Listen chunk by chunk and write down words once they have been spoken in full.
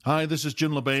Hi, this is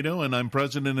Jim Lobaito, and I'm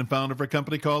president and founder of a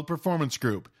company called Performance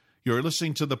Group. You're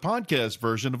listening to the podcast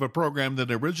version of a program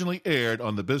that originally aired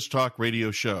on the BizTalk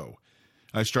radio show.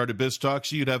 I started BizTalk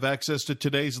so you'd have access to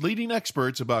today's leading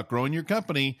experts about growing your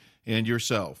company and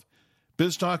yourself.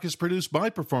 BizTalk is produced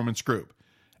by Performance Group.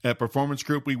 At Performance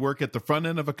Group, we work at the front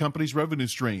end of a company's revenue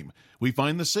stream. We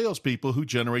find the salespeople who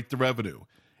generate the revenue,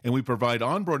 and we provide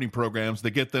onboarding programs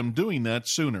that get them doing that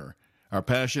sooner. Our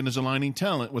passion is aligning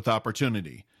talent with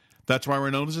opportunity. That's why we're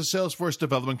known as a Salesforce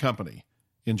development company.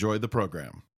 Enjoy the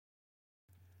program.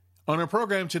 On our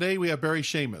program today, we have Barry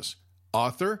Shamis,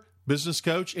 author, business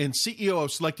coach, and CEO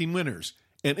of Selecting Winners,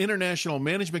 an international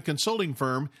management consulting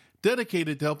firm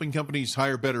dedicated to helping companies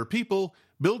hire better people,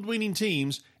 build winning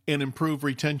teams, and improve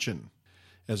retention.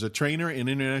 As a trainer and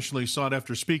internationally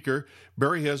sought-after speaker,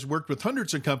 Barry has worked with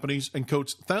hundreds of companies and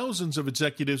coached thousands of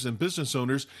executives and business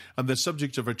owners on the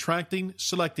subject of attracting,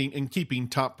 selecting, and keeping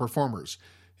top performers.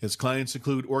 His clients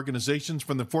include organizations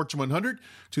from the Fortune 100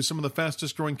 to some of the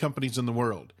fastest-growing companies in the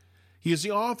world. He is the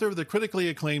author of the critically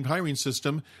acclaimed hiring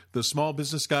system, The Small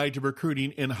Business Guide to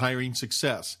Recruiting and Hiring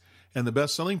Success, and the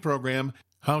best-selling program,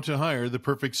 How to Hire the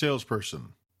Perfect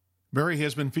Salesperson. Barry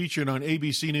has been featured on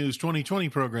ABC News 2020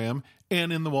 program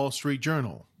and in the Wall Street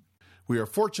Journal. We are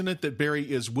fortunate that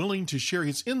Barry is willing to share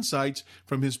his insights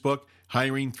from his book,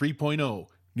 Hiring 3.0,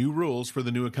 New Rules for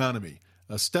the New Economy,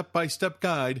 a step-by-step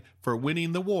guide for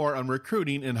winning the war on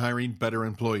recruiting and hiring better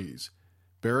employees.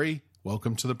 Barry,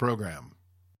 welcome to the program.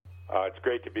 It's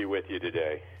great to be with you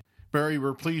today. Barry,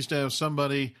 we're pleased to have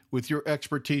somebody with your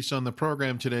expertise on the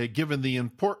program today, given the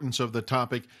importance of the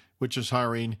topic, which is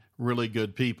hiring really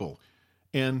good people.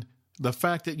 And the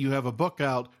fact that you have a book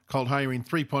out called Hiring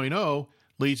 3.0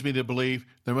 leads me to believe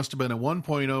there must have been a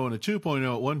 1.0 and a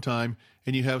 2.0 at one time,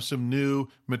 and you have some new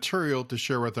material to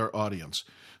share with our audience.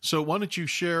 So why don't you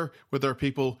share with our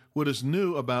people what is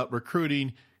new about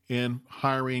recruiting and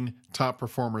hiring top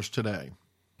performers today?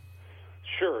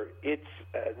 Sure. It's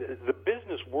the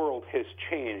business world has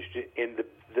changed, and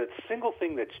the single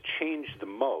thing that's changed the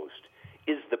most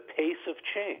is the pace of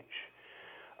change.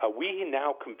 We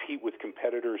now compete with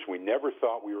competitors we never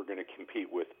thought we were going to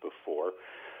compete with before.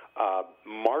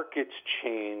 Markets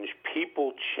change,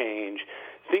 people change.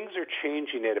 Things are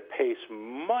changing at a pace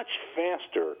much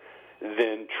faster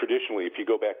than traditionally if you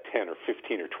go back 10 or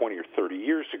 15 or 20 or 30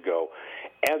 years ago.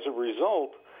 As a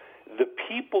result, the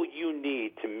people you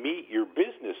need to meet your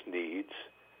business needs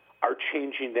are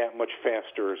changing that much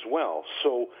faster as well.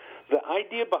 So the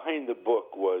idea behind the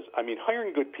book was,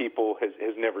 hiring good people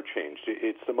has never changed.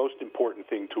 It's the most important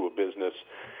thing to a business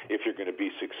if you're going to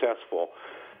be successful.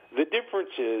 The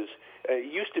difference is,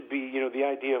 it used to be, the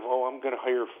idea of, I'm going to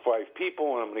hire 5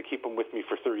 people and I'm going to keep them with me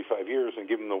for 35 years and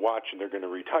give them the watch and they're going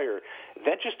to retire.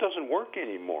 That just doesn't work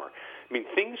anymore.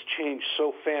 Things change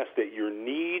so fast that your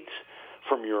needs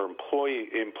from your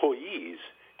employees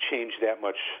change that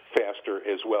much faster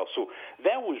as well. So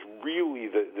that was really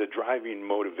the driving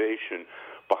motivation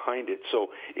behind it. So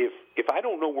if I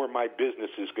don't know where my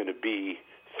business is going to be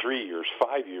 3 years,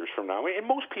 5 years from now, and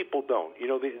most people don't,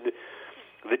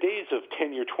 the days of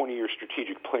 10-year, 20-year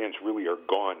strategic plans really are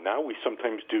gone. Now we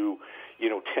sometimes do,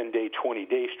 10-day,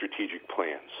 20-day strategic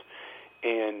plans.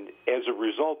 And as a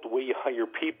result, the way you hire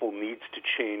people needs to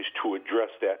change to address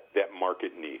that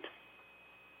market need.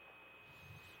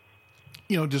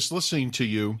 Just listening to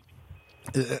you,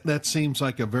 that seems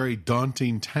like a very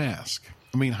daunting task.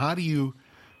 How do you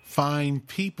find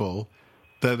people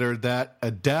that are that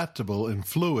adaptable and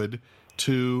fluid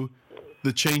to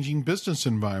the changing business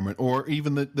environment or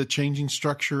even the changing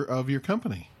structure of your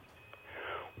company?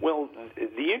 Well,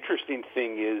 the interesting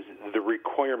thing is the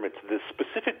requirements, the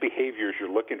specific behaviors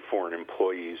you're looking for in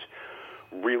employees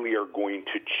really are going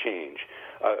to change.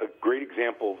 A great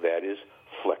example of that is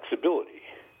flexibility.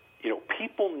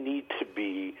 People need to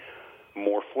be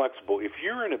more flexible. If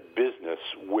you're in a business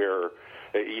where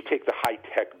you take the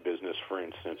high-tech business, for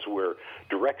instance, where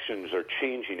directions are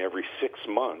changing every 6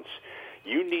 months,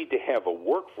 you need to have a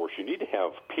workforce. You need to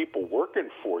have people working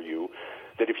for you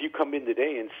that if you come in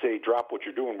today and say, drop what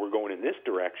you're doing, we're going in this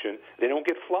direction, they don't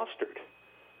get flustered.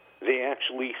 They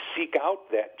actually seek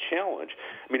out that challenge.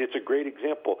 It's a great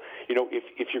example.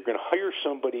 If you're going to hire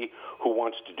somebody who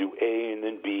wants to do A and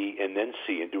then B and then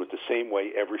C and do it the same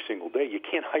way every single day, you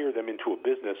can't hire them into a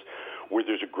business where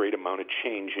there's a great amount of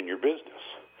change in your business.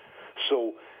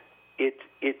 So it's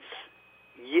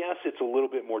a little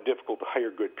bit more difficult to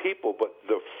hire good people, but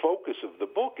the focus of the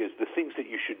book is the things that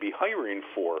you should be hiring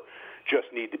for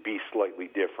just need to be slightly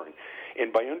different.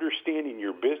 And by understanding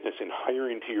your business and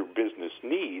hiring to your business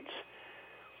needs,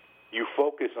 you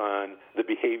focus on the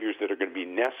behaviors that are going to be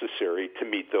necessary to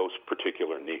meet those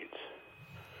particular needs.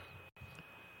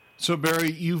 So,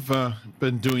 Barry, you've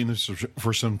been doing this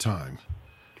for some time.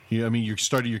 You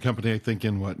started your company, I think,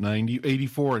 in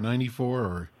 84 or 94?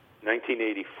 Or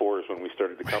 1984 is when we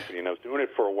started the company, and I was doing it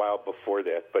for a while before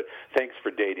that, but thanks for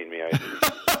dating me.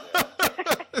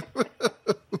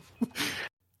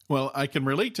 Well, I can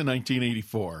relate to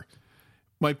 1984.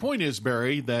 My point is,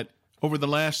 Barry, that over the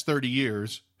last 30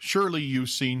 years, surely you've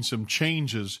seen some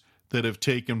changes that have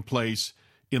taken place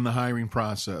in the hiring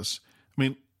process. I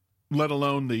mean, let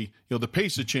alone the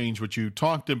pace of change, which you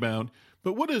talked about.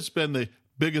 But what has been the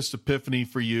biggest epiphany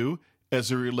for you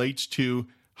as it relates to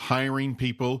hiring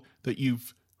people that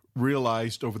you've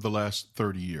realized over the last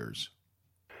 30 years?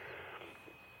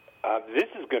 This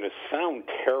is going to sound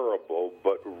terrible,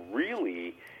 but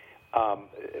really,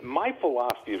 my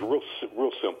philosophy is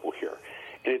real simple here.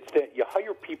 And it's that you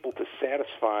hire people to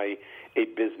satisfy a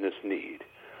business need.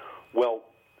 Well,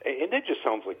 and that just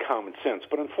sounds like common sense,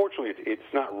 but unfortunately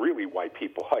it's not really why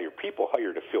people hire. People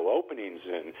hire to fill openings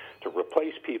and to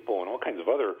replace people and all kinds of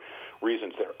other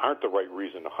reasons that aren't the right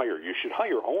reason to hire. You should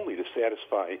hire only to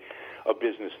satisfy a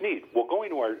business need. Well, going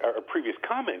to our previous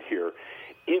comment here,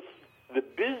 if the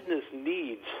business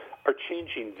needs are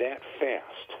changing that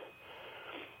fast,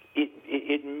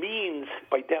 it means,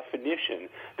 by definition,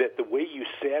 that the way you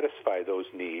satisfy those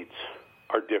needs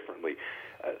are differently.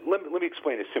 Let me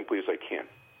explain as simply as I can.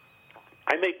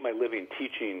 I make my living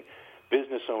teaching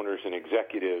business owners and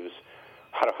executives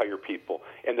how to hire people.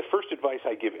 And the first advice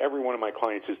I give every one of my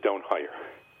clients is don't hire,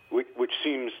 which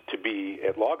seems to be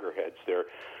at loggerheads there.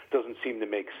 Doesn't seem to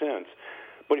make sense.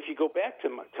 But if you go back to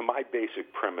my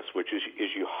basic premise, which is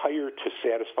you hire to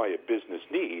satisfy a business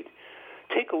need,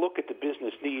 take a look at the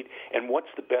business need and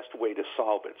what's the best way to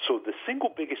solve it. So the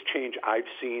single biggest change I've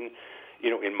seen,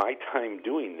 in my time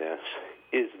doing this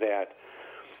is that,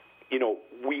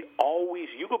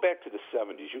 you go back to the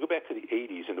 70s, you go back to the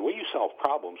 80s, and the way you solve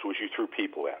problems was you threw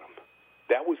people at them.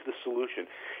 That was the solution.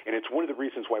 And it's one of the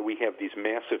reasons why we have these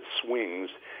massive swings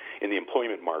in the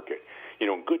employment market.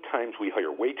 In good times we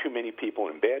hire way too many people,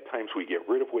 and in bad times we get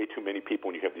rid of way too many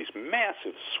people, and you have these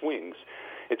massive swings.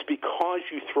 It's because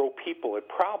you throw people at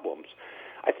problems.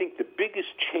 I think the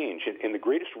biggest change and the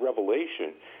greatest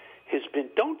revelation has been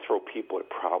don't throw people at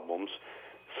problems.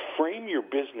 Frame your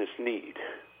business need.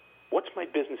 What's my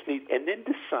business need? And then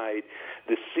decide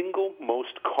the single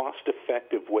most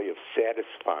cost-effective way of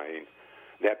satisfying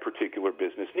that particular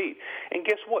business need. And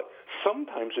guess what?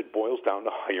 Sometimes it boils down to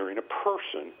hiring a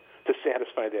person to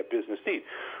satisfy that business need.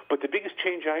 But the biggest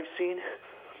change I've seen,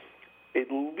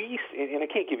 at least, and I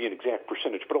can't give you an exact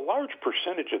percentage, but a large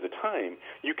percentage of the time,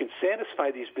 you can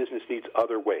satisfy these business needs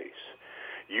other ways.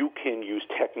 You can use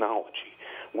technology.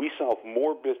 We solve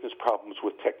more business problems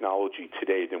with technology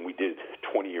today than we did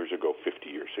 20 years ago, 50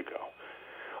 years ago.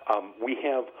 We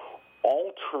have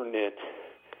alternate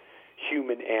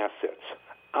human assets,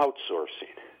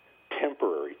 outsourcing,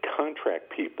 temporary,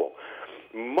 contract people,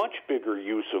 much bigger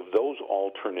use of those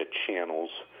alternate channels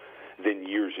than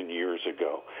years and years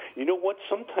ago. You know what?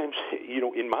 Sometimes,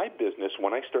 in my business,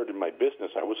 when I started my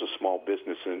business, I was a small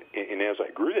business, and as I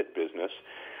grew that business,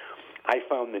 I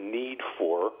found the need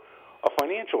for a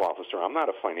financial officer. I'm not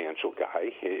a financial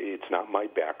guy. It's not my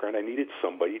background. I needed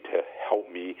somebody to help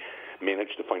me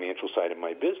manage the financial side of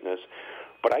my business,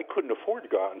 but I couldn't afford to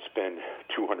go out and spend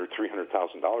 $200,000,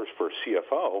 $300,000 for a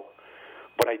CFO,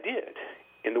 but I did.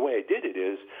 And the way I did it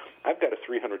is I've got a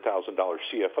 $300,000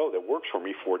 CFO that works for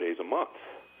me 4 days a month.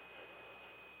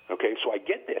 Okay, so I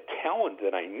get that talent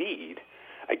that I need.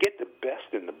 I get the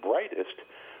best and the brightest,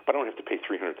 but I don't have to pay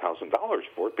 $300,000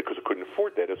 for it because I couldn't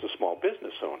afford that as a small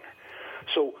business owner.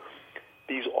 So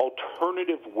these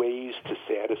alternative ways to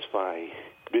satisfy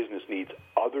business needs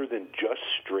other than just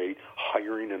straight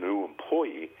hiring a new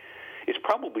employee is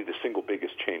probably the single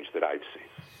biggest change that I've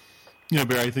seen.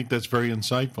 Barry, I think that's very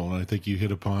insightful, and I think you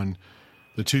hit upon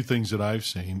the two things that I've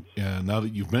seen, and now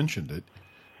that you've mentioned it,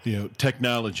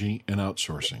 technology and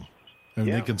outsourcing. I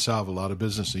mean, they can solve a lot of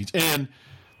business needs. And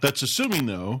that's assuming,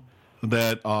 though,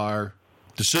 that our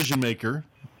decision maker,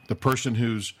 the person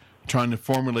who's trying to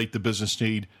formulate the business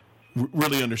need,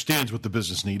 really understands what the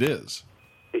business need is.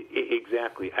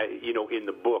 Exactly. In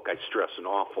the book, I stress an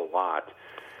awful lot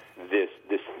this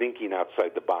thinking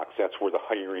outside the box. That's where the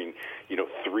hiring,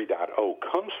 3.0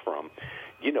 comes from.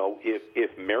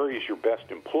 If Mary is your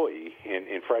best employee,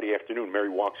 and Friday afternoon Mary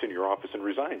walks into your office and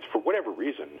resigns for whatever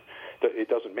reason, it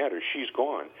doesn't matter. She's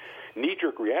gone.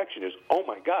 Knee-jerk reaction is, oh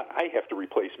my God, I have to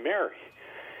replace Mary.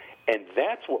 And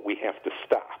that's what we have to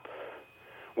stop.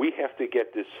 We have to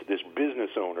get this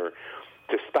business owner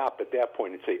to stop at that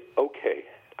point and say, okay,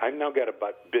 I've now got a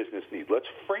business need. Let's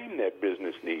frame that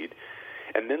business need,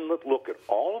 and then let's look at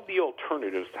all of the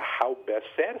alternatives to how best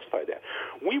satisfy that.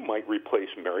 We might replace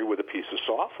Mary with a piece of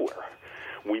software.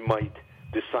 We might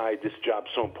decide this job's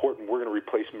so important, we're going to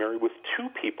replace Mary with 2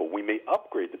 people. We may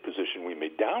upgrade the position. We may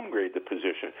downgrade the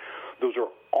position. Those are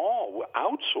all,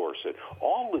 outsource it,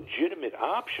 all legitimate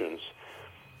options.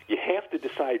 You have to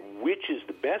decide which is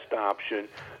the best option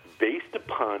based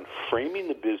upon framing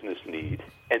the business need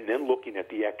and then looking at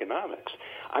the economics.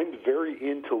 I'm very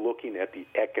into looking at the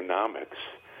economics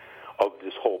of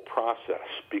this whole process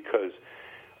because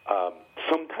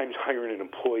sometimes hiring an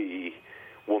employee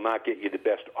will not get you the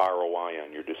best ROI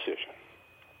on your decision.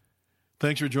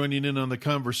 Thanks for joining in on the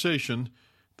conversation.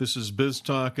 This is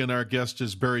BizTalk, and our guest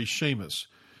is Barry Shamis.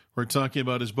 We're talking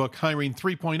about his book, Hiring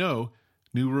 3.0,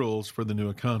 New Rules for the New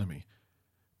Economy.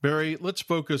 Barry, let's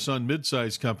focus on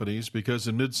mid-sized companies, because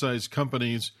in mid-sized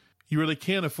companies, you really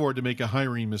can't afford to make a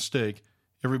hiring mistake.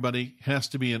 Everybody has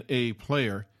to be an A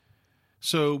player.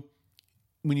 So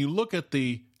when you look at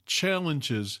the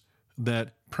challenges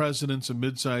that presidents of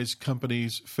mid-sized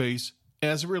companies face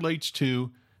as it relates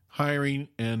to hiring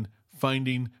and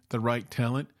finding the right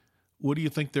talent, what do you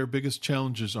think their biggest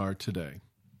challenges are today?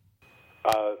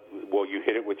 Well, you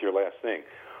hit it with your last thing.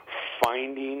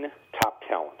 Finding top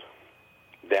talent.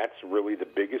 That's really the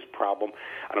biggest problem.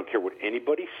 I don't care what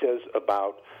anybody says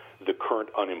about the current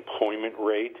unemployment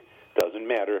rate. Doesn't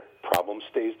matter. Problem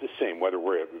stays the same. Whether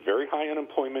we're at very high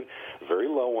unemployment, very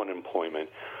low unemployment,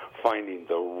 finding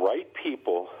the right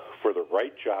people for the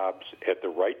right jobs at the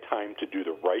right time to do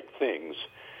the right things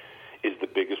is the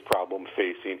biggest problem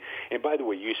facing. And by the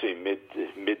way, you say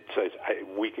mid-size.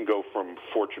 We can go from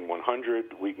Fortune 100.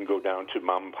 We can go down to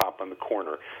mom and pop on the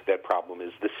corner. That problem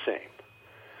is the same.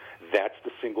 That's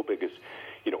the single biggest.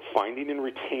 Finding and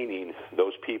retaining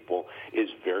those people is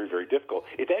very, very difficult.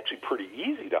 It's actually pretty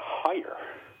easy to hire.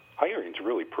 Hiring is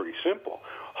really pretty simple.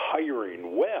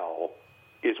 Hiring well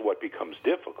is what becomes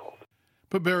difficult.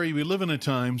 But Barry, we live in a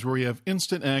times where we have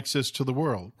instant access to the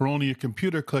world. We're only a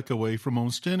computer click away from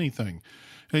most anything.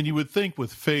 And you would think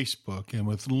with Facebook and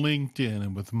with LinkedIn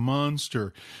and with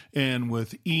Monster and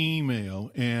with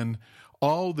email and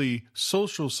all the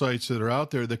social sites that are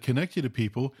out there that connect you to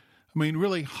people, I mean,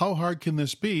 really, how hard can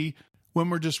this be when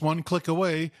we're just one click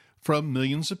away from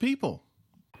millions of people?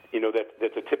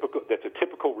 That's a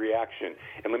typical reaction.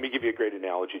 And let me give you a great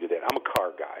analogy to that. I'm a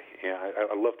car guy. And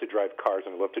I love to drive cars,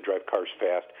 and I love to drive cars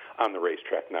fast on the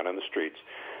racetrack, not on the streets.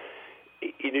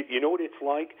 You know what it's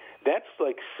like? That's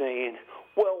like saying,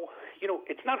 well,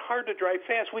 it's not hard to drive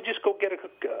fast. We just go get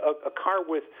a car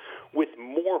with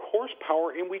more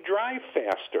horsepower, and we drive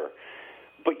faster.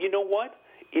 But you know what?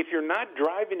 If you're not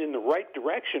driving in the right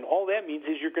direction, all that means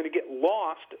is you're going to get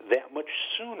lost that much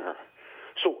sooner.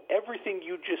 So everything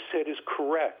you just said is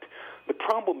correct. The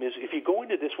problem is if you go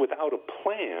into this without a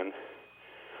plan,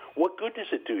 what good does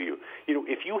it do you?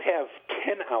 If you have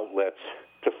 10 outlets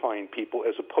to find people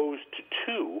as opposed to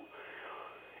 2,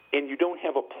 and you don't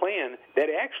have a plan, that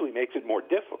actually makes it more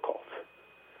difficult.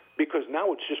 Because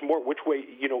now it's just more which way,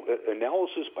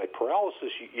 analysis by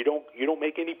paralysis, you don't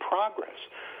make any progress.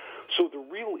 So the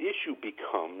real issue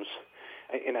becomes,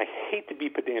 and I hate to be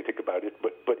pedantic about it,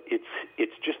 but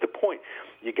it's just the point.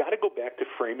 You got to go back to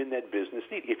framing that business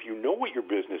need. If you know what your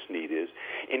business need is,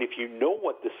 and if you know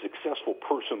what the successful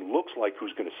person looks like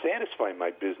who's going to satisfy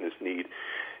my business need,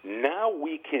 now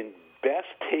we can best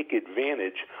take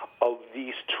advantage of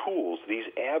these tools,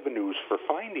 these avenues for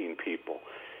finding people.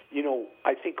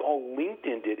 I think all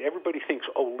LinkedIn did, everybody thinks,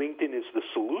 LinkedIn is the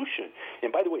solution.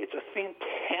 And by the way, it's a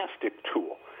fantastic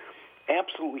tool.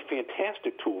 Absolutely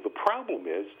fantastic tool. The problem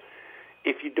is,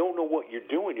 if you don't know what you're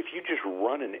doing, if you just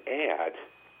run an ad,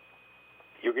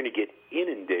 you're going to get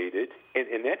inundated,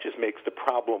 and that just makes the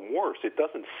problem worse. It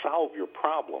doesn't solve your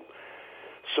problem.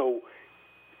 So,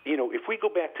 if we go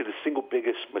back to the single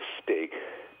biggest mistake,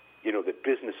 that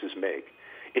businesses make,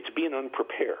 it's being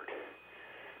unprepared.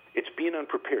 It's being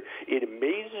unprepared. It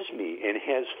amazes me, and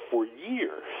has for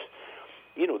years.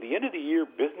 The end of the year,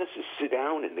 businesses sit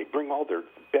down and they bring all their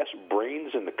best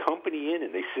brains in the company in,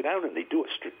 and they sit down and they do a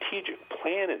strategic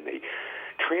plan, and they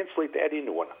translate that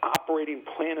into an operating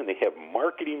plan, and they have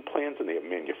marketing plans, and they have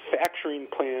manufacturing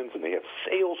plans, and they have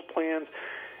sales plans.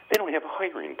 They don't have a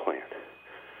hiring plan.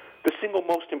 The single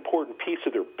most important piece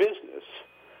of their business,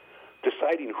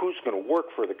 deciding who's going to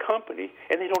work for the company,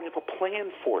 and they don't have a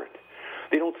plan for it.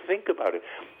 They don't think about it.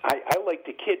 I like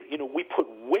to kid, we put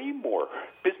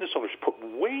business owners put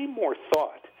way more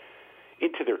thought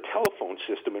into their telephone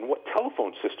system and what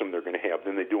telephone system they're going to have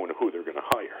than they do into who they're going to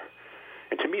hire.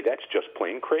 And to me, that's just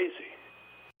plain crazy.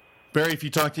 Barry, if you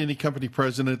talk to any company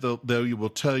president, they will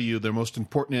tell you their most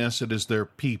important asset is their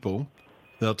people.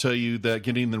 They'll tell you that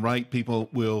getting the right people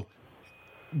will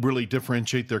really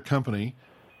differentiate their company.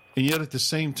 And yet at the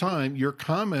same time, your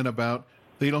comment about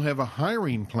they don't have a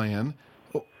hiring plan,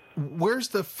 where's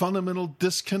the fundamental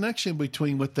disconnection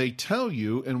between what they tell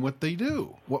you and what they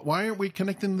do? Why aren't we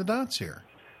connecting the dots here?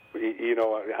 You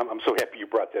know, I'm so happy you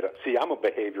brought that up. See, I'm a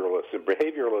behavioralist, and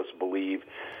behavioralists believe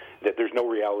that there's no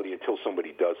reality until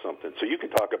somebody does something. So you can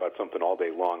talk about something all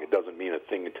day long. It doesn't mean a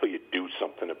thing until you do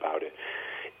something about it.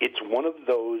 It's one of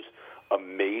those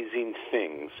amazing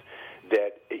things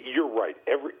that you're right.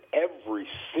 Every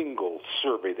single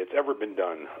survey that's ever been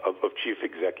done of chief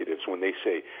executives, when they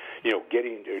say, you know,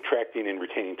 attracting and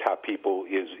retaining top people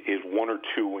is one or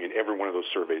two in every one of those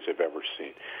surveys I've ever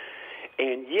seen.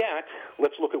 And yet,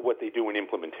 let's look at what they do in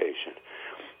implementation.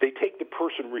 They take the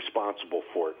person responsible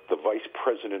for it, the vice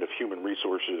president of human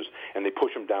resources, and they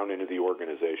push them down into the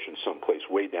organization someplace,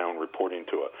 way down, reporting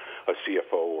to a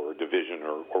CFO or a division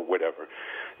or whatever.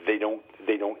 They don't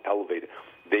elevate it.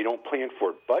 They don't plan for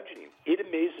it. Budgeting. It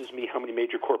amazes me how many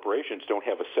major corporations don't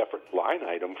have a separate line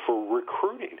item for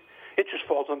recruiting. It just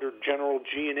falls under general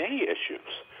G&A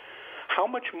issues. How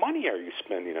much money are you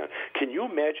spending on? Can you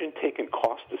imagine taking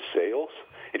cost of sales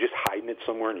and just hiding it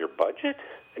somewhere in your budget?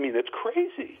 I mean, that's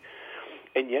crazy.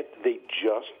 And yet they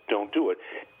just don't do it.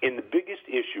 And the biggest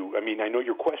issue, I mean, I know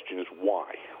your question is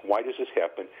why. Why does this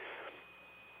happen?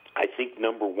 I think,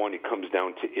 number one, it comes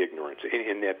down to ignorance.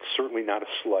 And that's certainly not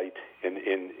a slight in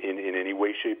any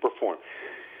way, shape, or form.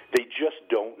 They just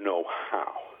don't know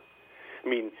how. I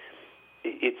mean,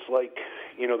 it's like,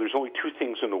 you know, there's only two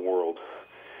things in the world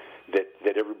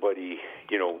that everybody,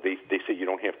 you know, they say you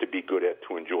don't have to be good at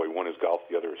to enjoy. One is golf,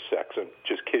 the other is sex. I'm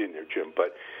just kidding there, Jim.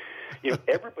 But, you know,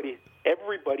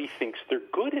 everybody thinks they're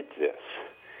good at this.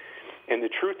 And the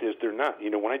truth is they're not. You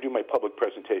know, when I do my public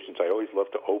presentations, I always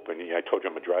love to open. You know, I told you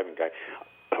I'm a driving guy.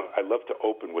 I love to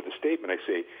open with a statement. I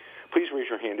say, please raise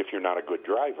your hand if you're not a good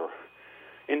driver.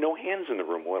 And no hands in the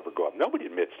room will ever go up. Nobody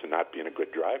admits to not being a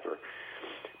good driver.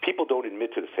 People don't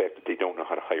admit to the fact that they don't know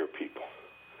how to hire people.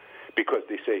 Because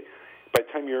they say, by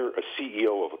the time you're a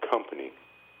CEO of a company,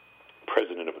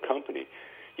 president of a company,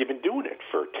 you've been doing it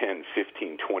for 10,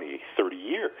 15, 20, 30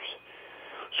 years.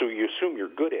 So you assume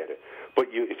you're good at it. But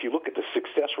if you look at the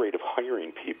success rate of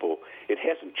hiring people, it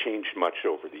hasn't changed much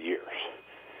over the years.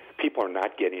 People are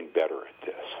not getting better at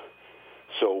this.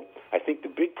 So I think the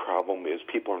big problem is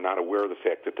people are not aware of the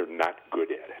fact that they're not good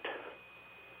at it.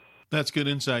 That's good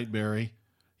insight, Barry.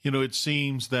 You know, it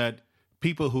seems that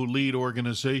people who lead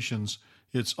organizations,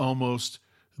 it's almost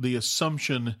the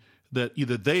assumption that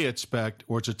either they expect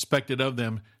or it's expected of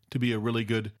them to be a really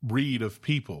good breed of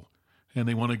people. And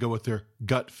they want to go with their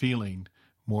gut feeling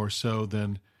more so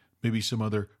than maybe some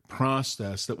other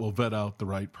process that will vet out the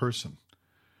right person.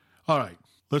 All right,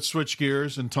 let's switch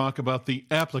gears and talk about the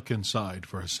applicant side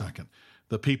for a second,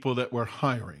 the people that we're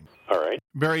hiring. All right.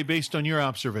 Barry, based on your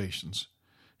observations,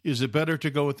 is it better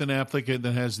to go with an applicant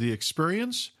that has the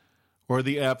experience or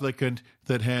the applicant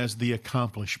that has the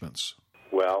accomplishments?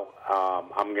 Well,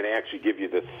 I'm going to actually give you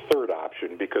the third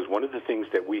option, because one of the things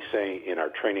that we say in our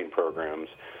training programs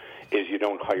is you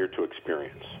don't hire to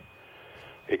experience.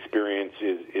 Experience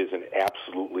is an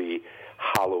absolutely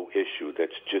hollow issue.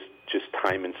 That's just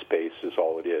time and space is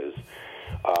all it is.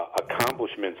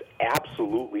 Accomplishments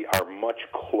absolutely are much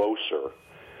closer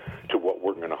to what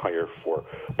we're going to hire for.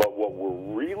 But what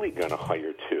we're really going to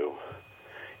hire to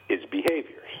is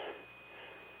behaviors.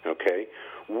 Okay?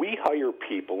 We hire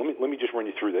people. Let me just run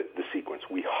you through the sequence.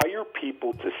 We hire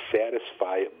people to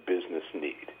satisfy a business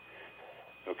need.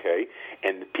 Okay?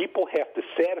 And people have to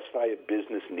satisfy a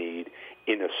business need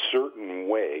in a certain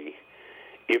way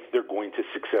if they're going to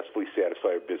successfully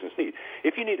satisfy a business need.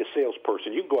 If you need a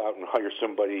salesperson, you can go out and hire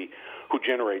somebody who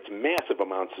generates massive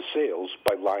amounts of sales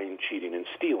by lying, cheating, and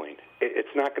stealing.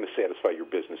 It's not going to satisfy your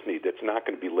business need. That's not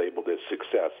going to be labeled as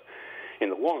success in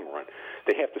the long run.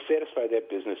 They have to satisfy that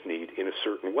business need in a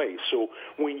certain way. So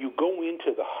when you go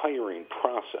into the hiring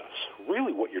process,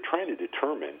 really what you're trying to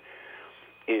determine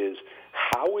is,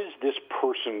 how is this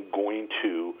person going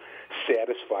to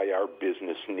satisfy our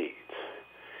business needs?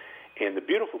 And the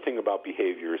beautiful thing about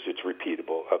behavior is it's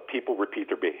repeatable. People repeat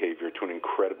their behavior to an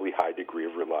incredibly high degree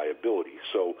of reliability.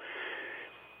 So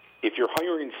if you're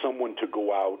hiring someone to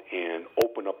go out and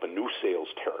open up a new sales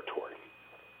territory,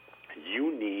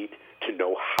 you need to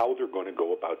know how they're going to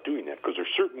go about doing that, because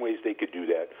there's certain ways they could do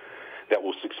that that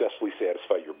will successfully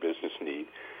satisfy your business need.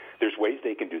 There's ways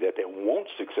they can do that that won't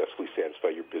successfully satisfy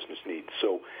your business needs.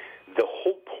 So the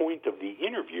whole point of the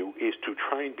interview is to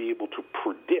try and be able to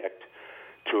predict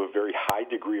to a very high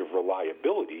degree of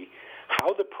reliability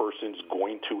how the person's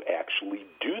going to actually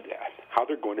do that, how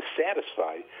they're going to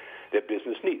satisfy that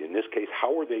business need. In this case,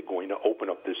 how are they going to open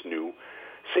up this new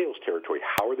sales territory?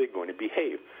 How are they going to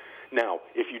behave? Now,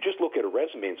 if you just look at a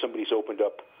resume and somebody's opened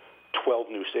up 12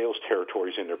 new sales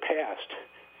territories in their past,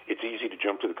 it's easy to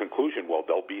jump to the conclusion, well,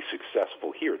 they'll be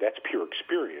successful here. That's pure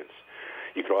experience.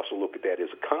 You could also look at that as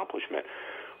accomplishment.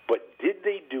 But did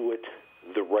they do it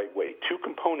the right way? Two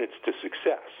components to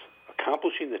success,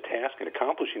 accomplishing the task and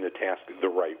accomplishing the task the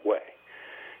right way.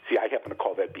 See, I happen to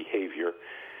call that behavior.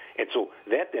 And so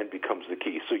that then becomes the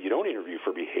key. So you don't interview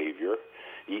for behavior.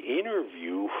 You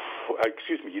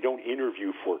don't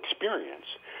interview for experience.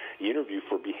 You interview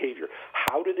for behavior.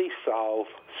 How do they solve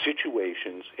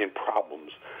situations and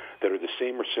problems that are the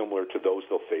same or similar to those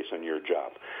they'll face on your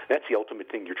job? That's the ultimate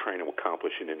thing you're trying to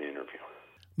accomplish in an interview.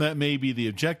 That may be the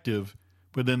objective,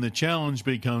 but then the challenge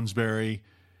becomes, Barry,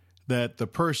 that the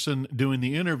person doing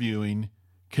the interviewing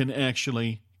can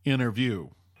actually interview.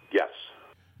 Yes.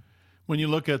 When you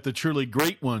look at the truly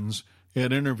great ones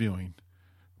at interviewing,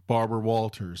 Barbara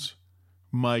Walters,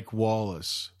 Mike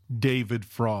Wallace, David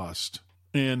Frost,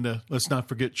 and let's not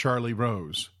forget Charlie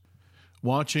Rose.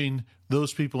 Watching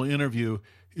those people interview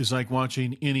is like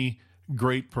watching any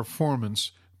great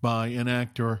performance by an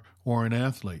actor or an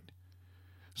athlete.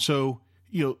 So,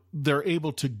 they're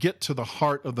able to get to the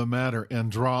heart of the matter and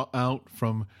draw out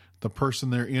from the person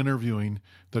they're interviewing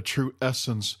the true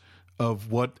essence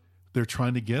of what they're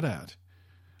trying to get at.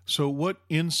 So what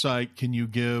insight can you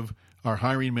give our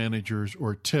hiring managers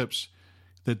or tips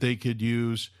that they could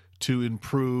use to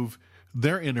improve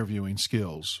their interviewing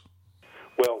skills?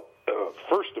 Well,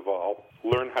 first of all,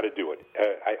 learn how to do it.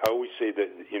 I always say that,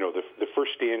 the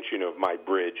first stanchion of my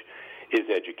bridge is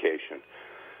education.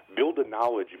 Build a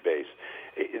knowledge base.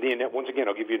 Once again,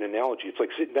 I'll give you an analogy. It's like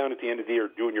sitting down at the end of the year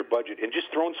doing your budget and just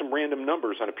throwing some random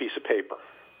numbers on a piece of paper.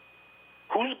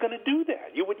 Who's going to do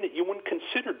that? You wouldn't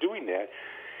consider doing that,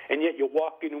 and yet you'll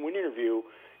walk into an interview,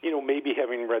 maybe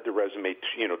having read the resume,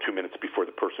 2 minutes before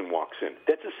the person walks in.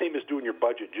 That's the same as doing your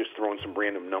budget, just throwing some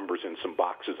random numbers in some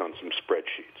boxes on some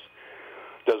spreadsheets.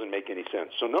 Doesn't make any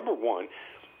sense. So number one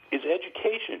is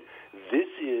education.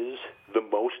 This is the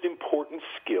most important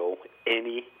skill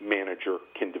any manager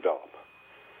can develop.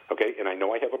 Okay, and I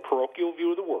know I have a parochial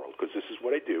view of the world because this is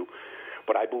what I do,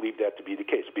 but I believe that to be the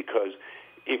case because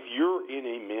if you're in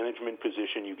a management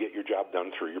position, you get your job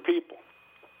done through your people,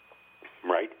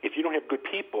 right? If you don't have good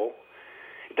people,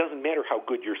 it doesn't matter how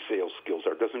good your sales skills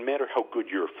are. It doesn't matter how good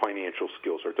your financial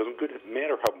skills are. It doesn't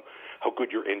matter how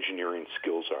good your engineering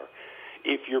skills are.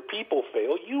 If your people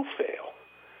fail, you fail.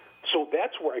 So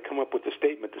that's where I come up with the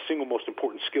statement, the single most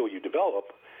important skill you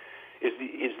develop is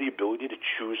the ability to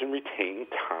choose and retain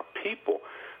top people.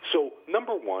 So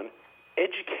number one,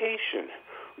 education.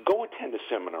 Go attend a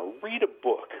seminar, read a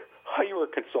book, hire a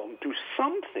consultant, do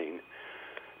something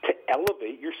to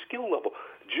elevate your skill level.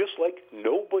 Just like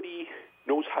nobody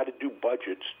knows how to do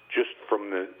budgets just from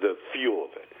the feel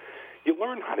of it. You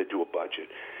learn how to do a budget.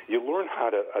 You learn how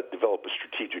to develop a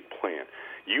strategic plan.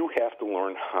 You have to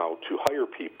learn how to hire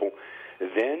people.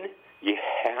 Then you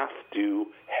have to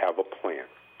have a plan.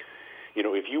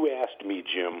 If you asked me,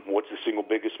 Jim, what's the single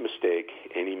biggest mistake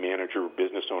any manager,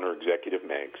 business owner, executive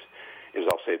makes, is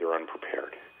I'll say they're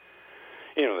unprepared.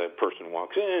 That person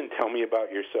walks in, tell me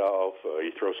about yourself,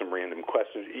 you throw some random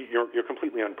questions, you're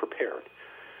completely unprepared.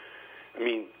 I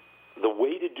mean, the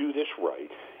way to do this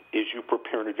right is you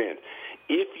prepare in advance.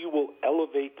 If you will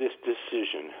elevate this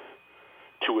decision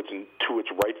to its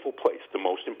rightful place, the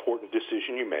most important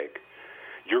decision you make,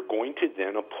 you're going to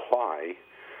then apply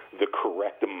the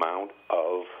correct amount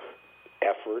of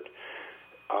effort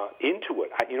into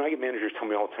it. I get managers tell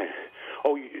me all the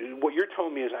time, what you're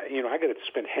telling me is, I got to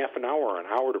spend half an hour or an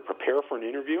hour to prepare for an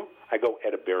interview. I go,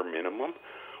 at a bare minimum.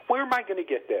 Where am I going to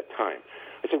get that time?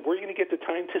 I said, where are you going to get the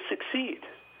time to succeed?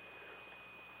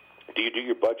 Do you do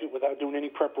your budget without doing any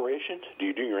preparation? Do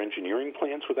you do your engineering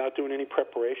plans without doing any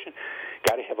preparation?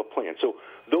 Got to have a plan. So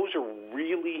those are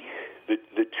really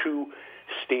the two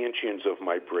stanchions of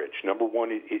my bridge. Number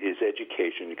one is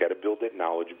education. You got to build that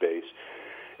knowledge base.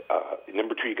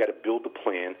 Number two, you got to build the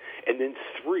plan. And then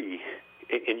three,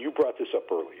 and you brought this up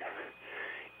earlier,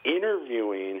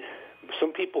 interviewing,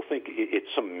 some people think it's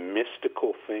some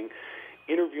mystical thing.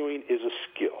 Interviewing is a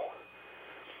skill.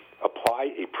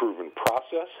 Apply a proven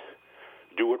process,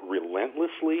 do it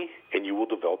relentlessly, and you will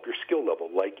develop your skill level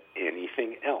like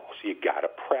anything else. You got to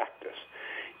practice.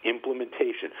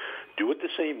 Implementation. Do it the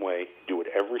same way, do it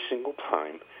every single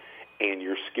time, and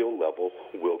your skill level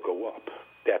will go up.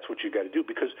 That's what you got to do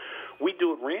because we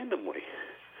do it randomly.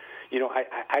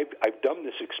 I've done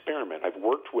this experiment. I've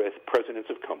worked with presidents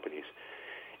of companies,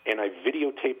 and I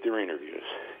videotape their interviews,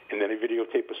 and then I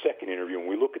videotape a second interview, and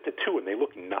we look at the two, and they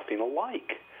look nothing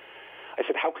alike. I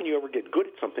said, how can you ever get good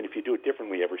at something if you do it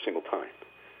differently every single time?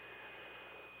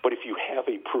 But if you have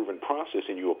a proven process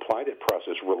and you apply that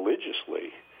process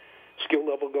religiously, skill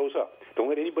level goes up. Don't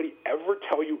let anybody ever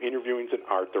tell you interviewing's an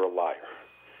art. They're a liar.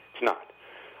 It's not.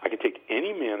 I can take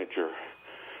any manager,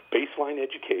 baseline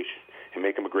education, and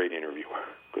make them a great interviewer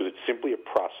because it's simply a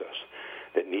process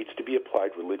that needs to be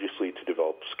applied religiously to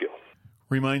develop skill.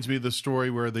 Reminds me of the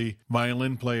story where the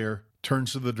violin player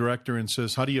turns to the director and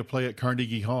says, how do you play at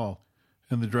Carnegie Hall?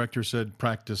 And the director said,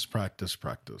 practice, practice,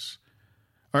 practice.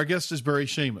 Our guest is Barry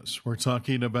Shamis. We're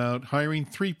talking about Hiring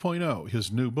 3.0,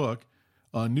 his new book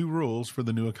on new rules for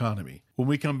the new economy. When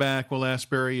we come back, we'll ask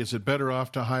Barry, is it better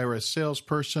off to hire a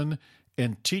salesperson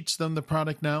and teach them the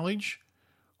product knowledge,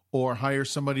 or hire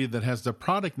somebody that has the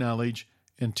product knowledge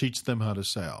and teach them how to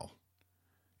sell?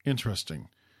 Interesting.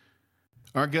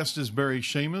 Our guest is Barry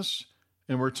Shamis,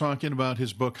 and we're talking about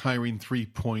his book, Hiring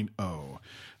 3.0.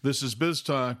 This is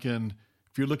BizTalk, and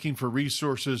if you're looking for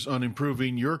resources on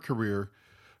improving your career,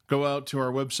 go out to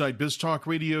our website,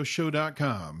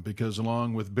 biztalkradioshow.com, because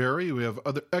along with Barry, we have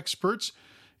other experts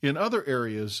in other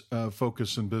areas of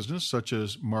focus in business, such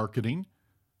as marketing,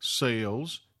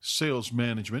 sales, sales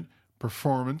management,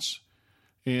 performance,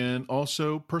 and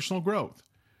also personal growth.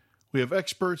 We have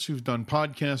experts who've done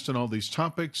podcasts on all these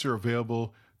topics. They're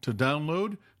available to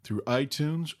download through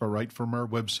iTunes or right from our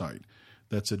website.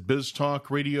 That's at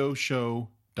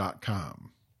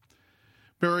biztalkradioshow.com.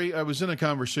 Barry, I was in a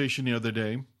conversation the other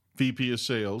day, VP of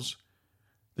Sales,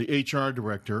 the HR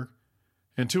director,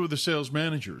 and two of the sales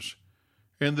managers.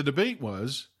 And the debate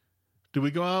was, do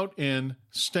we go out and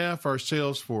staff our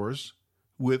sales force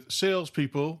with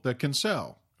salespeople that can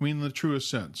sell? I mean, in the truest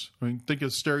sense. I mean, think of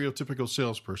a stereotypical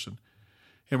salesperson.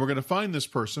 And we're going to find this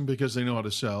person because they know how to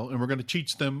sell, and we're going to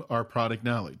teach them our product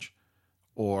knowledge.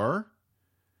 Or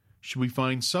should we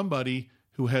find somebody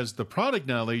who has the product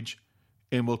knowledge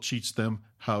and will teach them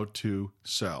how to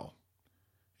sell?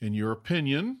 In your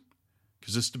opinion,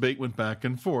 because this debate went back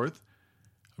and forth,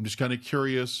 I'm just kind of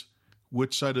curious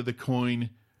which side of the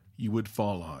coin you would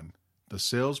fall on. The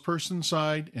salesperson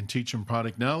side and teach them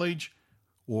product knowledge,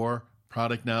 or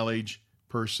product knowledge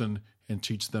person and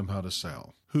teach them how to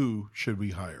sell? Who should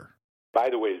we hire? By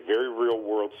the way, very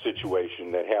real-world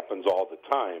situation that happens all the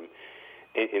time,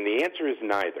 and the answer is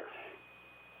neither.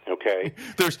 Okay.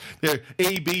 There's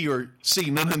A, B, or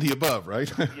C. None of the above,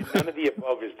 right? None of the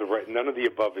above is the right. None of the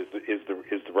above is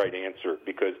the right answer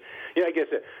because I guess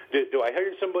do I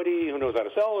hire somebody who knows how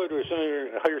to sell, or do I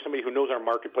hire somebody who knows our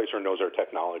marketplace or knows our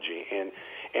technology? And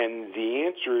the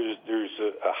answer is there's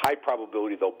a high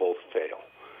probability they'll both fail.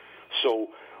 So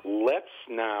let's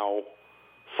now,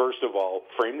 first of all,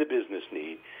 frame the business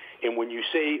need. And when you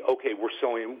say, okay, we're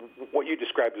selling, what you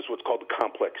described is what's called a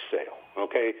complex sale.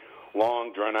 Okay.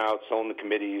 Long, drawn out, selling the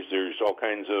committees. There's all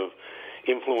kinds of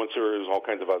influencers, all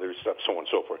kinds of other stuff, so on and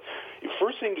so forth. The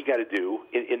first thing you got to do,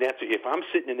 and that's if I'm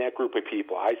sitting in that group of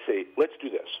people, I say, let's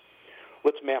do this.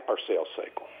 Let's map our sales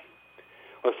cycle.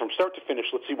 From start to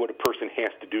finish, let's see what a person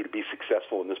has to do to be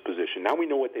successful in this position. Now we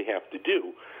know what they have to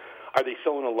do. Are they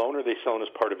selling alone or are they selling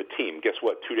as part of a team? Guess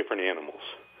what? Two different animals,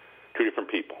 two different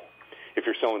people. If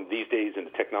you're selling these days in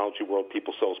the technology world,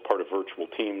 people sell as part of virtual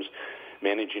teams.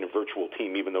 Managing a virtual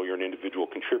team, even though you're an individual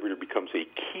contributor, becomes a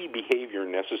key behavior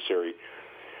necessary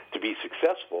to be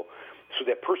successful. So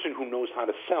that person who knows how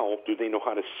to sell, do they know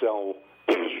how to sell,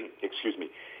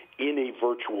 in a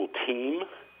virtual team,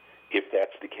 if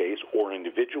that's the case, or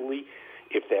individually,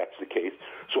 if that's the case?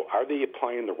 So are they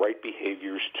applying the right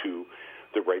behaviors to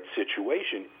the right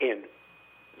situation? And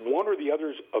one or the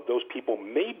others of those people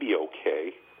may be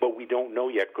okay, but we don't know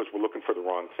yet because we're looking for the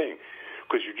wrong thing.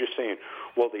 Because you're just saying,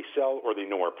 well, they sell or they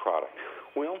know our product.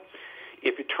 Well,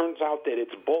 if it turns out that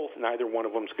it's both, neither one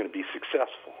of them is going to be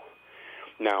successful.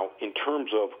 Now, in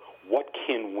terms of what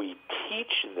can we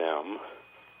teach them,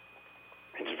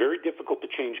 it's very difficult to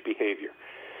change behavior.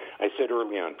 I said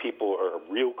early on, people are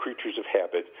real creatures of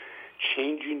habit.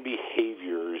 Changing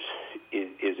behaviors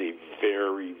is a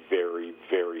very, very,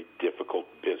 very difficult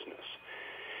business.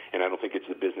 And I don't think it's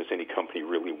the business any company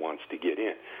really wants to get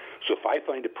in. So if I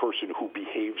find a person who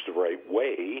behaves the right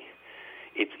way,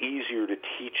 it's easier to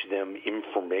teach them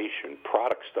information.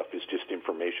 Product stuff is just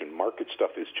information. Market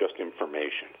stuff is just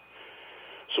information.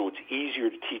 So it's easier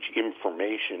to teach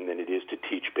information than it is to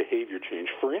teach behavior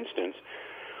change. For instance,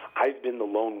 I've been the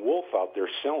lone wolf out there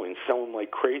selling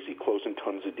like crazy, closing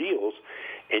tons of deals,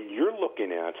 and you're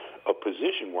looking at a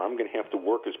position where I'm going to have to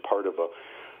work as part of a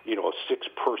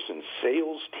 6-person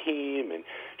sales team and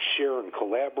share and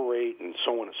collaborate and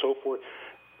so on and so forth.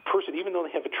 Person, even though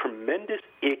they have a tremendous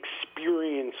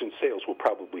experience in sales, will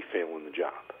probably fail in the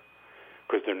job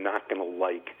because they're not going to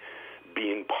like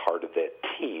being part of that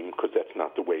team because that's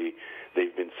not the way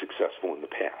they've been successful in the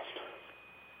past.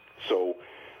 So,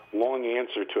 long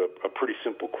answer to a pretty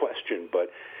simple question,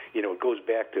 but it goes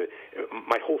back to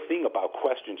my whole thing about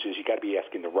questions is you got to be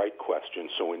asking the right question.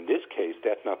 So in this case,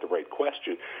 that's not the right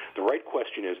question. The right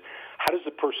question is, how does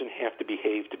the person have to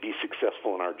behave to be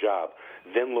successful in our job?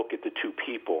 Then look at the two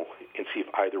people and see if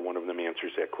either one of them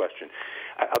answers that question.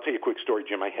 I'll tell you a quick story,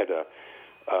 Jim. I had a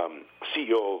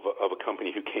CEO of a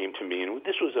company who came to me, and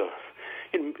this was a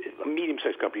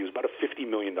medium-sized company. It was about a $50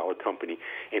 million company,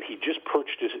 and he just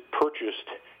purchased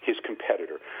his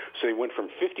competitor. So he went from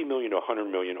 $50 million to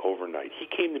 $100 million overnight. He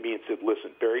came to me and said,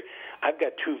 listen, Barry, I've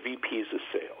got 2 VPs of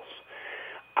sales.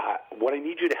 What I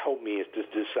need you to help me is to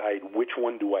decide which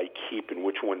one do I keep and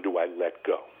which one do I let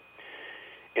go.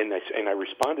 And I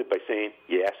responded by saying,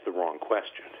 you asked the wrong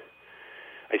question.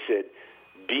 I said,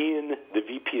 being the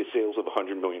VP of sales of a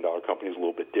 $100 million company is a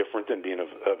little bit different than being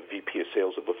a VP of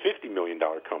sales of a $50 million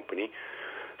company.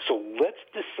 So let's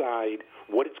decide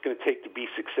what it's going to take to be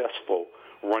successful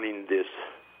running this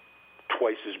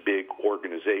twice as big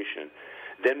organization.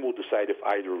 Then we'll decide if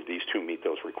either of these two meet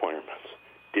those requirements.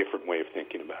 Different way of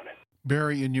thinking about it.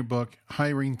 Barry, in your book,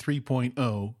 Hiring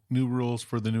 3.0, New Rules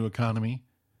for the New Economy,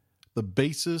 the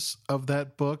basis of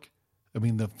that book,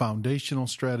 the foundational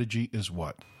strategy is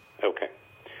what? Okay.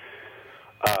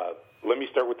 Let me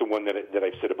start with the one that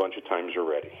I've said a bunch of times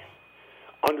already.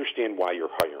 Understand why you're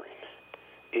hiring.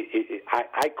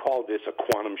 I call this a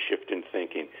quantum shift in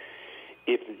thinking.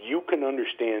 If you can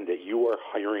understand that you are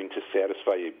hiring to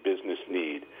satisfy a business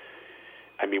need,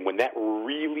 when that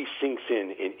really sinks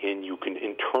in and you can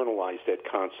internalize that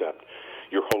concept,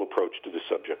 your whole approach to the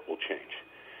subject will change.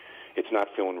 It's not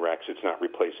filling recs. It's not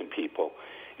replacing people.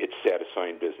 It's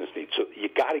satisfying business needs. So you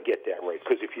got to get that right,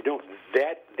 because if you don't,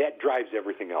 that drives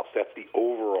everything else. That's the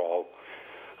overall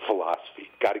philosophy.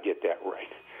 Got to get that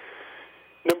right.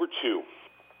 Number 2,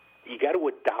 you got to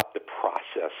adopt the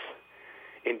process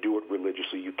and do it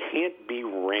religiously. You can't be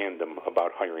random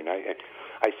about hiring.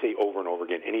 I say over and over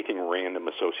again, anything random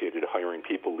associated to hiring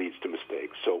people leads to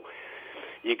mistakes. So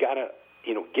you got to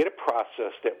get a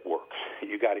process that works.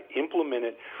 You got to implement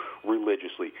it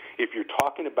religiously. If you're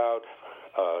talking about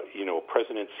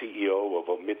president, CEO of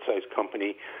a mid-sized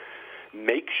company,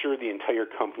 make sure the entire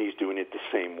company is doing it the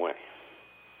same way.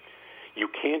 You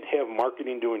can't have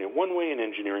marketing doing it one way and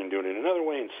engineering doing it another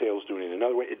way and sales doing it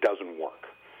another way. It doesn't work.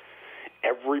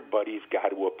 Everybody's got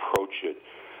to approach it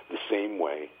the same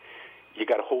way. You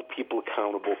got to hold people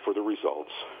accountable for the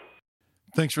results.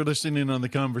 Thanks for listening in on the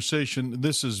conversation.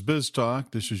 This is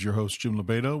BizTalk. This is your host, Jim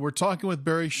Lobaito. We're talking with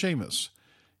Barry Shamis.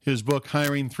 His book,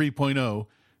 Hiring 3.0,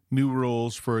 New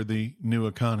Rules for the New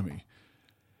Economy.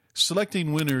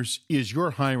 Selecting winners is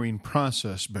your hiring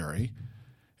process, Barry.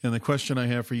 And the question I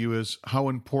have for you is, how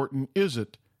important is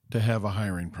it to have a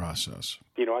hiring process?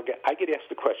 I get asked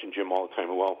the question, Jim, all the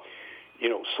time. Well,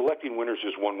 selecting winners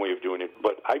is one way of doing it,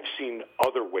 but I've seen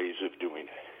other ways of doing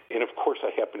it. And, of course,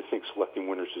 I happen to think selecting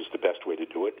winners is the best way to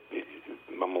do it.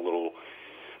 I'm a little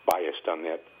biased on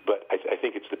that, but I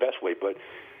think it's the best way. But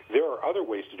there are other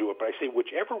ways to do it. But I say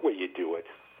whichever way you do it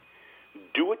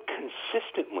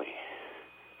consistently.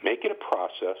 Make it a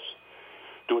process.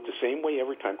 Do it the same way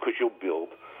every time, because you'll build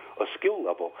a skill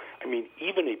level.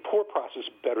 Even a poor process is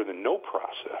better than no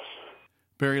process.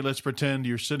 Barry, let's pretend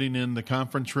you're sitting in the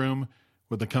conference room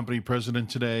with the company president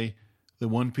today. The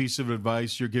one piece of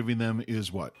advice you're giving them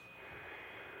is what?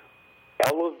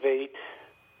 Elevate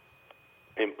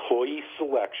employee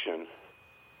selection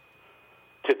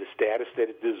to the status that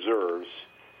it deserves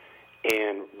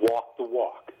and walk the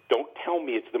walk. Don't tell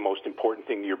me it's the most important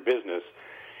thing in your business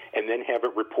and then have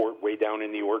it report way down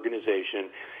in the organization,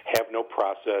 have no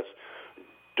process,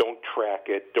 don't track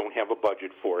it, don't have a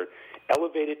budget for it.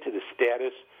 Elevate it to the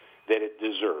status that it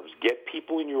deserves. Get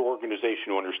people in your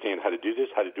organization who understand how to do this,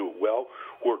 how to do it well,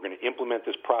 who are going to implement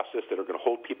this process, that are going to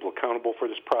hold people accountable for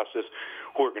this process,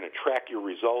 who are going to track your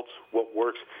results, what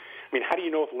works. How do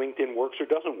you know if LinkedIn works or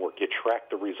doesn't work? You track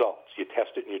the results. You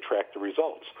test it and you track the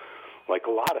results, like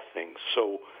a lot of things.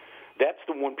 So that's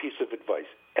the one piece of advice.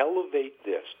 Elevate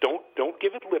this. Don't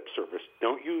give it lip service.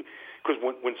 Because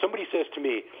when somebody says to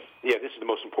me, yeah, this is the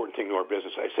most important thing to our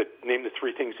business, I said, name the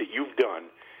 3 things that you've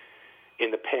done in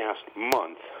the past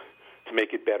month to make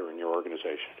it better in your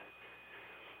organization.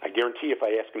 I guarantee if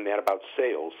I ask them that about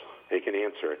sales, they can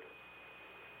answer it.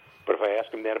 But if I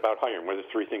ask them that about hiring, what are the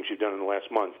three things you've done in the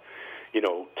last month,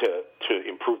 to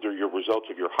improve your results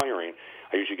of your hiring,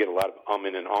 I usually get a lot of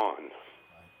in and on.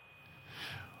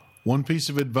 One piece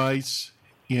of advice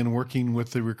in working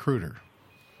with the recruiter.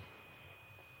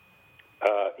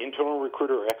 Internal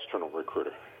recruiter or external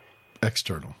recruiter?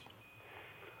 External.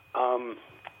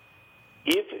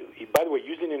 By the way,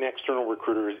 using an external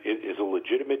recruiter is a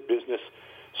legitimate business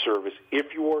service.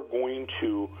 If you are going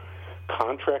to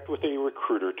contract with a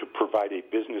recruiter to provide a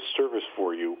business service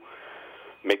for you,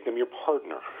 make them your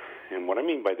partner. And what I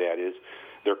mean by that is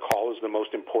their call is the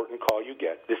most important call you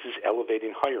get. This is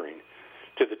elevating hiring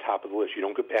to the top of the list. You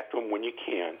don't get back to them when you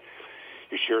can.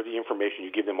 You share the information.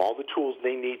 You give them all the tools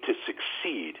they need to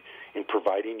succeed in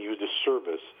providing you the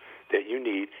service that you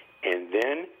need, and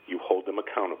then you hold them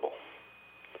accountable,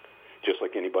 just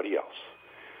like anybody else.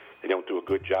 They don't do a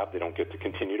good job, they don't get to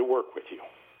continue to work with you.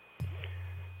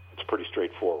 It's pretty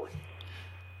straightforward.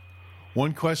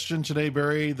 One question today,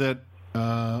 Barry, that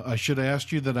I should have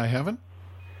asked you that I haven't?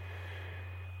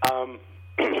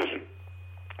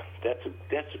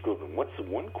 That's a good one. What's the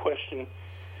one question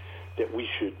that we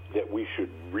should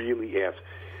really ask?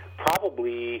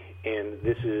 Probably, and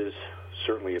this is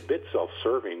certainly a bit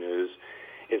self-serving,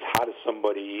 is how does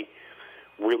somebody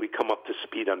really come up to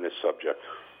speed on this subject?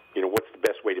 What's the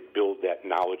best way to build that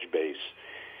knowledge base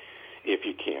if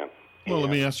you can? Well,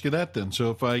 let me ask you that then.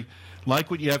 So if I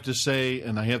like what you have to say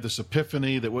and I have this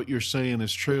epiphany that what you're saying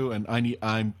is true and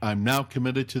I'm now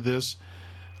committed to this,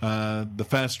 the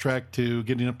fast track to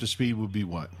getting up to speed would be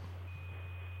what?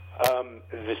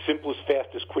 The simplest,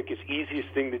 fastest, quickest, easiest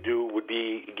thing to do would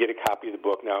be get a copy of the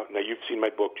book. Now you've seen my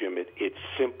book, Jim. It's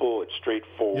simple. It's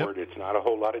straightforward. Yep. It's not a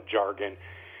whole lot of jargon.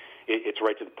 It's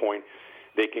right to the point.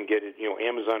 They can get it,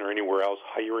 Amazon or anywhere else.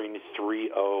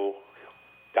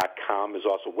 Hiring30.com is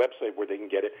also a website where they can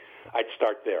get it. I'd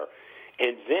start there.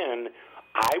 And then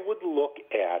I would look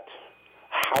at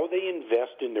how they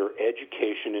invest in their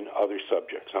education in other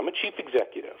subjects. I'm a chief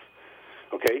executive,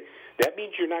 okay? That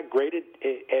means you're not great at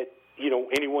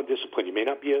any one discipline. You may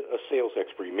not be a sales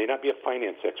expert. You may not be a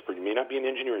finance expert. You may not be an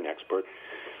engineering expert.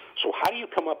 So how do you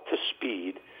come up to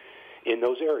speed in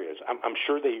those areas? I'm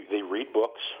sure they read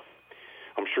books.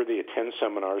 I'm sure they attend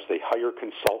seminars. They hire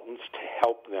consultants to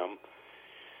help them.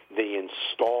 They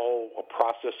install a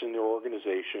process in their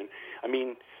organization. I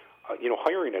mean,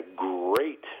 hiring a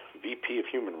great VP of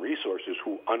Human Resources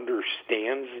who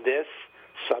understands this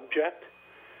subject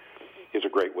is a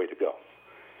great way to go.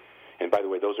 And by the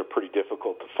way, those are pretty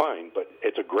difficult to find, but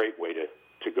it's a great way to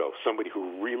go. Somebody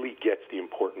who really gets the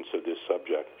importance of this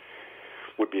subject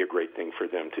would be a great thing for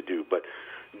them to do. But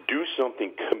do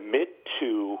something. Commit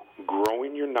to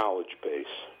growing your knowledge base,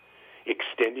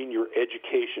 extending your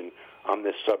education on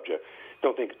this subject.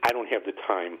 Don't think, I don't have the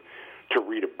time to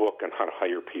read a book on how to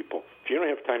hire people. If you don't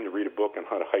have time to read a book on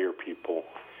how to hire people,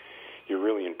 you're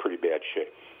really in pretty bad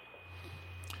shape.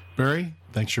 Barry,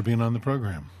 thanks for being on the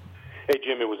program. Hey,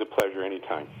 Jim, it was a pleasure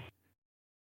anytime.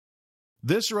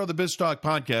 This or other BizTalk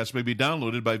podcasts may be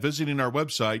downloaded by visiting our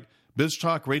website,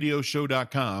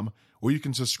 biztalkradioshow.com, or you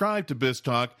can subscribe to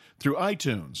BizTalk through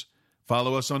iTunes.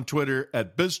 Follow us on Twitter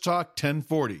at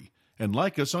BizTalk1040 and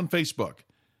like us on Facebook.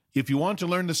 If you want to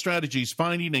learn the strategies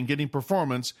finding and getting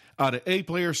performance out of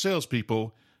A-player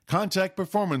salespeople, contact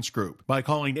Performance Group by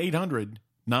calling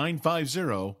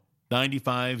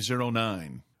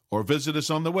 800-950-9509 or visit us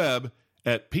on the web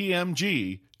at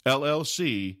pmgllc.net.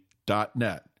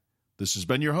 This has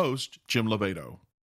been your host, Jim Lobaito.